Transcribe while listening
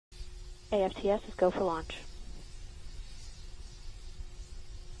AFTS is go for launch.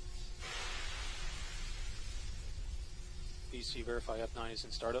 BC verify F9 is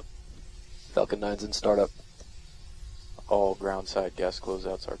in startup. Falcon 9's in startup. All ground side gas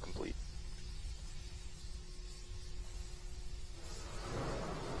closeouts are complete.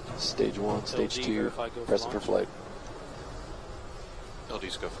 Stage 1, Stage 2, present for flight.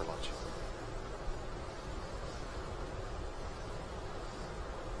 LD's go for launch.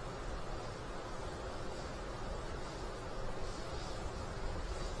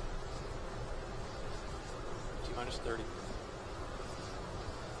 T-minus 30.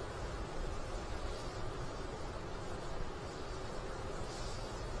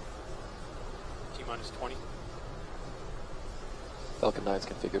 T-minus 20. Falcon 9's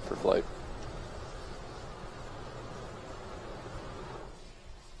configured for flight.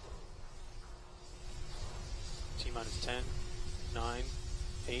 T-minus 10, 9,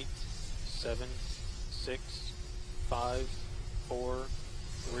 8, 7, 6, 5, 4,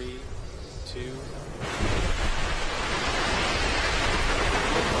 3, 2.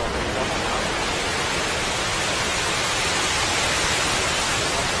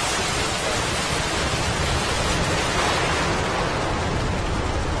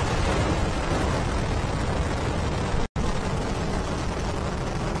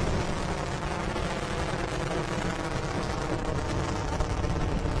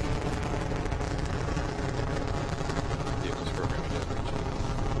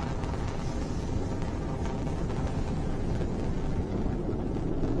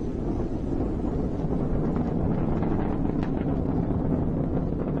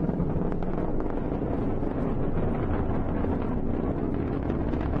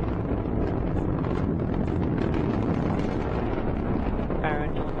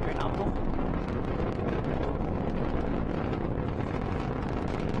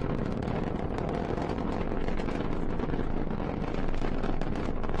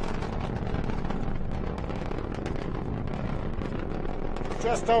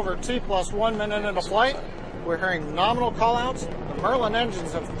 Just over T+1 minute into flight, we're hearing nominal callouts. The Merlin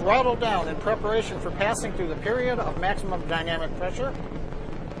engines have throttled down in preparation for passing through the period of maximum dynamic pressure.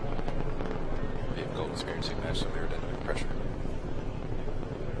 Vehicle experiencing maximum aerodynamic pressure.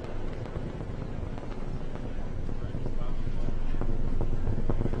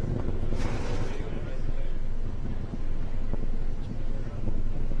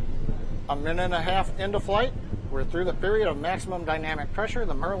 A minute and a half into flight, we're through the period of maximum dynamic pressure.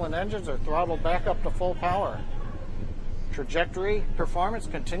 The Merlin engines are throttled back up to full power. Trajectory performance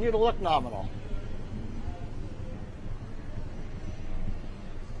continue to look nominal.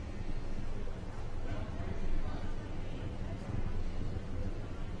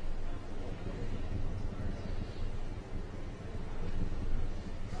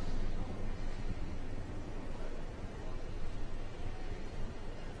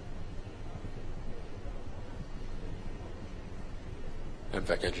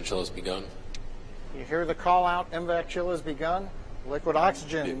 MVAC engine chill has begun. You hear the call out, MVAC chill has begun. Liquid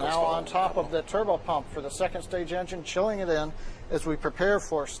oxygen Vehicles now fall on top nominal. of the turbo pump for the second stage engine, chilling it in as we prepare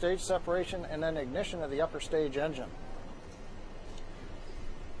for stage separation and then ignition of the upper stage engine.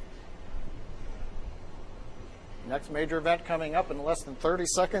 Next major event coming up in less than 30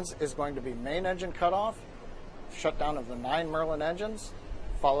 seconds is going to be main engine cutoff, shutdown of the 9 Merlin engines,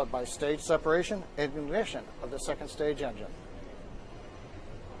 followed by stage separation and ignition of the second stage engine.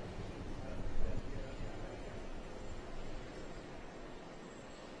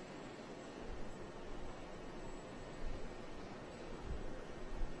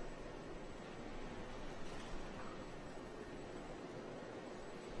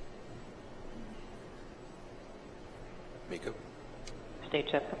 Miko. Stage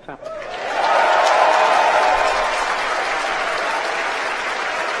set confirmed.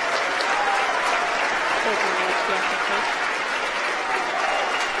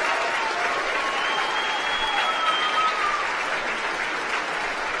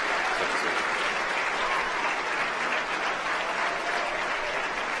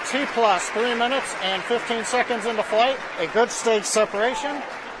 T plus 3 minutes and 15 seconds into flight, a good stage separation,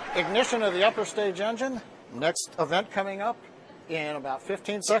 ignition of the upper stage engine. Next event coming up in about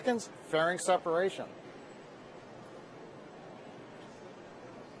 15 seconds, fairing separation.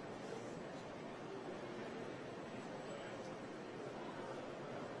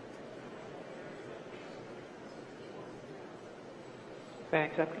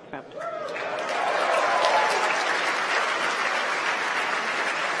 Fairing set confirmed.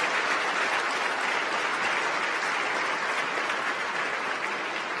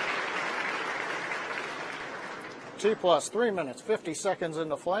 T plus 3 minutes, 50 seconds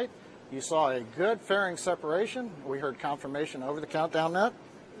into flight. You saw a good fairing separation. We heard confirmation over the countdown net.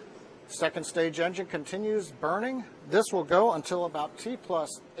 Second stage engine continues burning. This will go until about T plus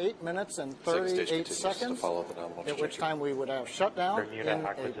 8 minutes and Second stage 38 continues seconds, to follow the nominal at which trajectory. time we would have shutdown Bermuda in a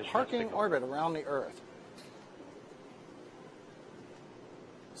acquisition parking signal. orbit around the Earth.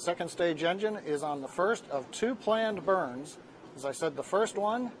 Second stage engine is on the first of 2 planned burns. As I said, the first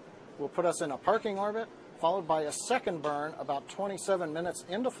one will put us in a parking orbit, followed by a second burn about 27 minutes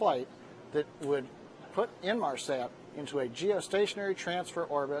into flight that would put Inmarsat into a geostationary transfer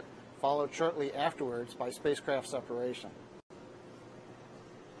orbit, followed shortly afterwards by spacecraft separation.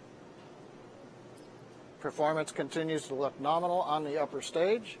 Performance continues to look nominal on the upper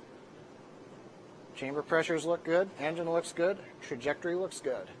stage. Chamber pressures look good, engine looks good, trajectory looks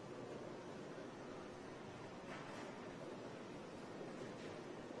good.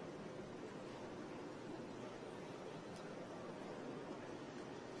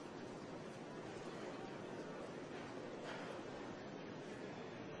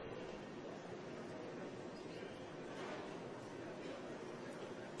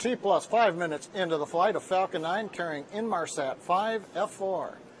 T plus 5 minutes into the flight of Falcon 9 carrying Inmarsat 5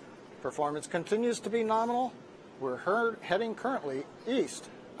 F4. Performance continues to be nominal. We're heading currently east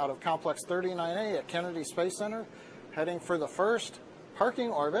out of Complex 39A at Kennedy Space Center, heading for the first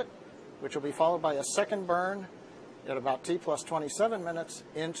parking orbit, which will be followed by a second burn at about T plus 27 minutes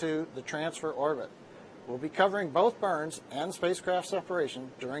into the transfer orbit. We'll be covering both burns and spacecraft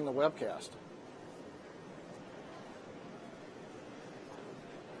separation during the webcast.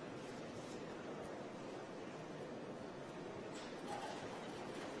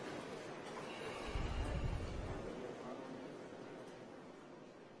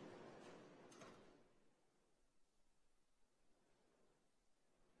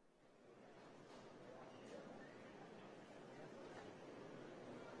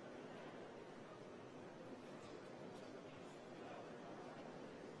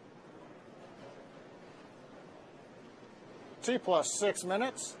 T plus 6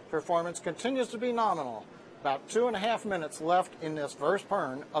 minutes. Performance continues to be nominal. About 2.5 minutes left in this first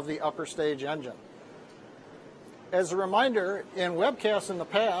burn of the upper stage engine. As a reminder, in webcasts in the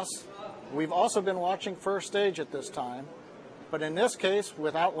past, we've also been watching first stage at this time, but in this case,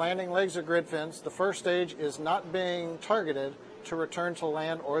 without landing legs or grid fins, the first stage is not being targeted to return to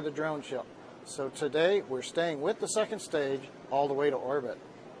land or the drone ship. So today, we're staying with the second stage all the way to orbit.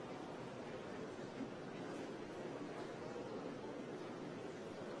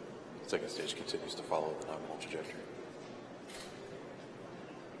 Second stage continues to follow the nominal trajectory.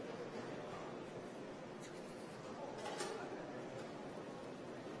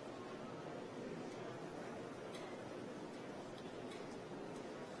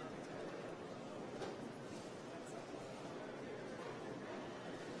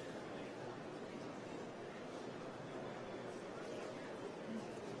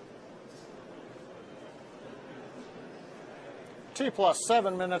 T plus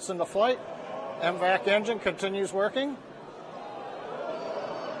 7 minutes into flight. MVAC engine continues working.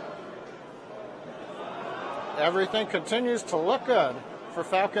 Everything continues to look good for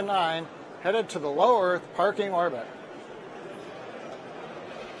Falcon 9, headed to the low Earth parking orbit.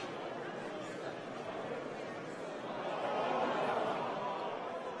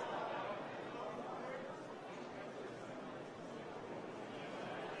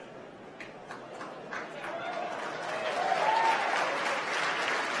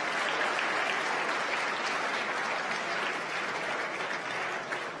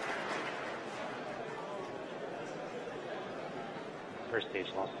 First stage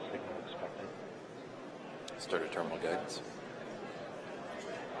lost the signal expected. Started terminal guidance.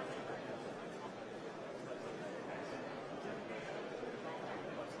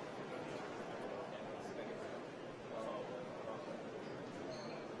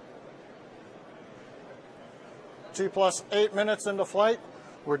 T plus 8 minutes into flight.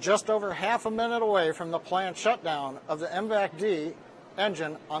 We're just over half a minute away from the planned shutdown of the MVAC-D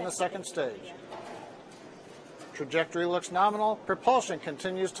engine on the second stage. Trajectory looks nominal. Propulsion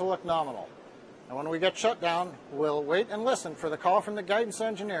continues to look nominal. And when we get shut down, we'll wait and listen for the call from the guidance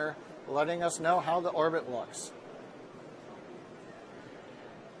engineer letting us know how the orbit looks.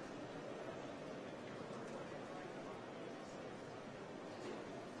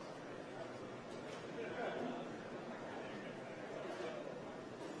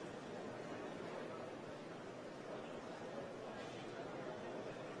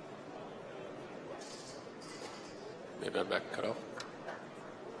 Maybe I'm back cut off.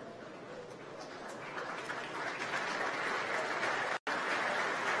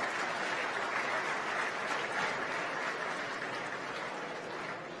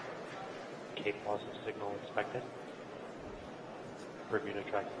 escape loss of signal expected. Bermuda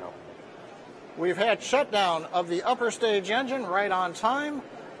track no. We've had shutdown of the upper stage engine right on time.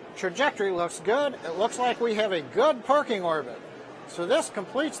 Trajectory looks good. It looks like we have a good parking orbit. So this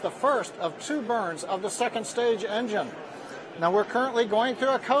completes the first of 2 burns of the second stage engine. Now we're currently going through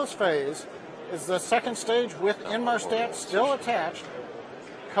a coast phase. Is the second stage with Inmarsat still attached?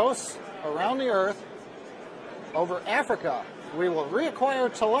 Coasts around the Earth. Over Africa, we will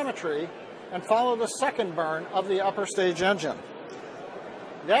reacquire telemetry and follow the second burn of the upper stage engine.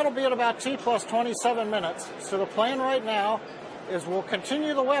 That'll be at about T plus 27 minutes. So the plan right now is we'll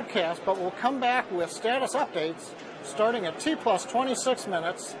continue the webcast, but we'll come back with status updates starting at T plus 26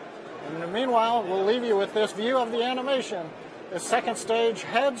 minutes. And in the meanwhile, we'll leave you with this view of the animation as second stage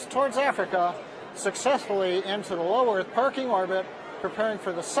heads towards Africa, successfully into the low Earth parking orbit, preparing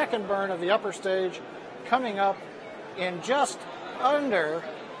for the second burn of the upper stage, coming up in just under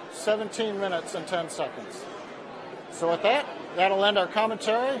 17 minutes and 10 seconds. So with that, that'll end our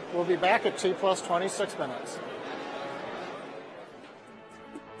commentary. We'll be back at T plus 26 minutes.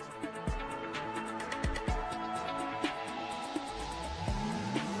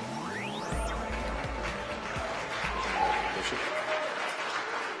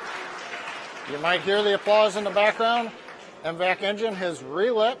 You might hear the applause in the background. MVAC engine has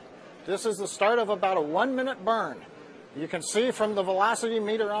relit. This is the start of about a 1-minute burn. You can see from the velocity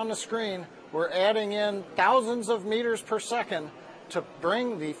meter on the screen, we're adding in thousands of meters per second to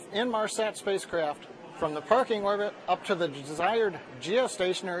bring the Inmarsat spacecraft from the parking orbit up to the desired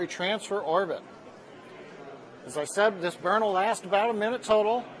geostationary transfer orbit. As I said, this burn will last about a minute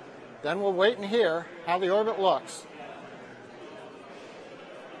total. Then we'll wait and hear how the orbit looks.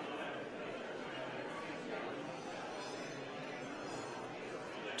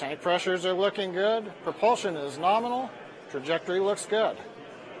 Tank pressures are looking good. Propulsion is nominal. Trajectory looks good.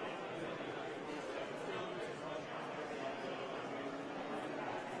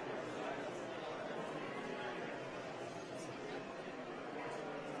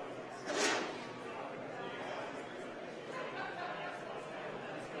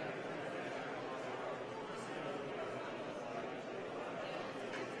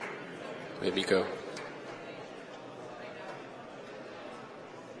 Hey, Miko.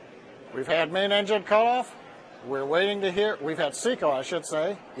 We've had main engine cut off. We're waiting to hear, we've had SECO, I should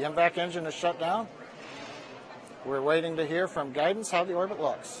say. The MVAC engine is shut down. We're waiting to hear from guidance how the orbit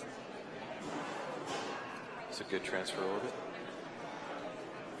looks. It's a good transfer orbit.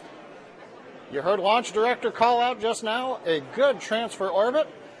 You heard Launch Director call out just now, a good transfer orbit.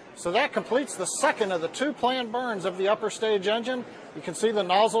 So that completes the second of the 2 planned burns of the upper stage engine. You can see the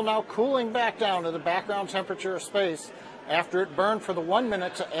nozzle now cooling back down to the background temperature of space after it burned for the 1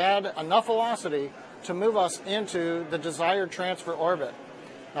 minute to add enough velocity to move us into the desired transfer orbit.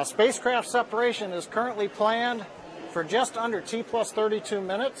 Now, spacecraft separation is currently planned for just under T plus 32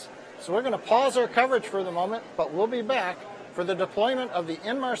 minutes. So we're going to pause our coverage for the moment, but we'll be back for the deployment of the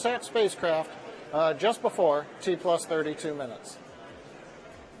Inmarsat spacecraft just before T plus 32 minutes.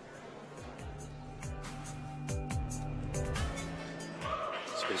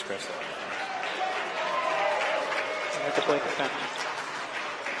 Spacecraft.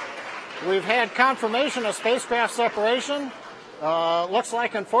 We've had confirmation of spacecraft separation. Looks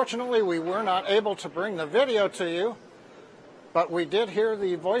like, unfortunately, we were not able to bring the video to you, but we did hear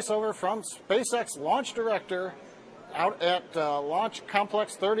the voiceover from SpaceX launch director out at Launch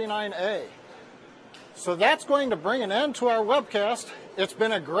Complex 39A. So that's going to bring an end to our webcast. It's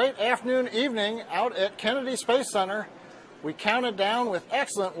been a great afternoon, evening out at Kennedy Space Center. We counted down with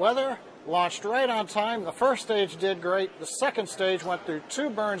excellent weather, launched right on time. The first stage did great. The second stage went through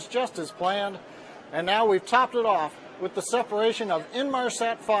 2 burns just as planned. And now we've topped it off with the separation of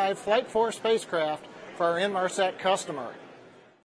Inmarsat 5 Flight 4 spacecraft for our Inmarsat customer.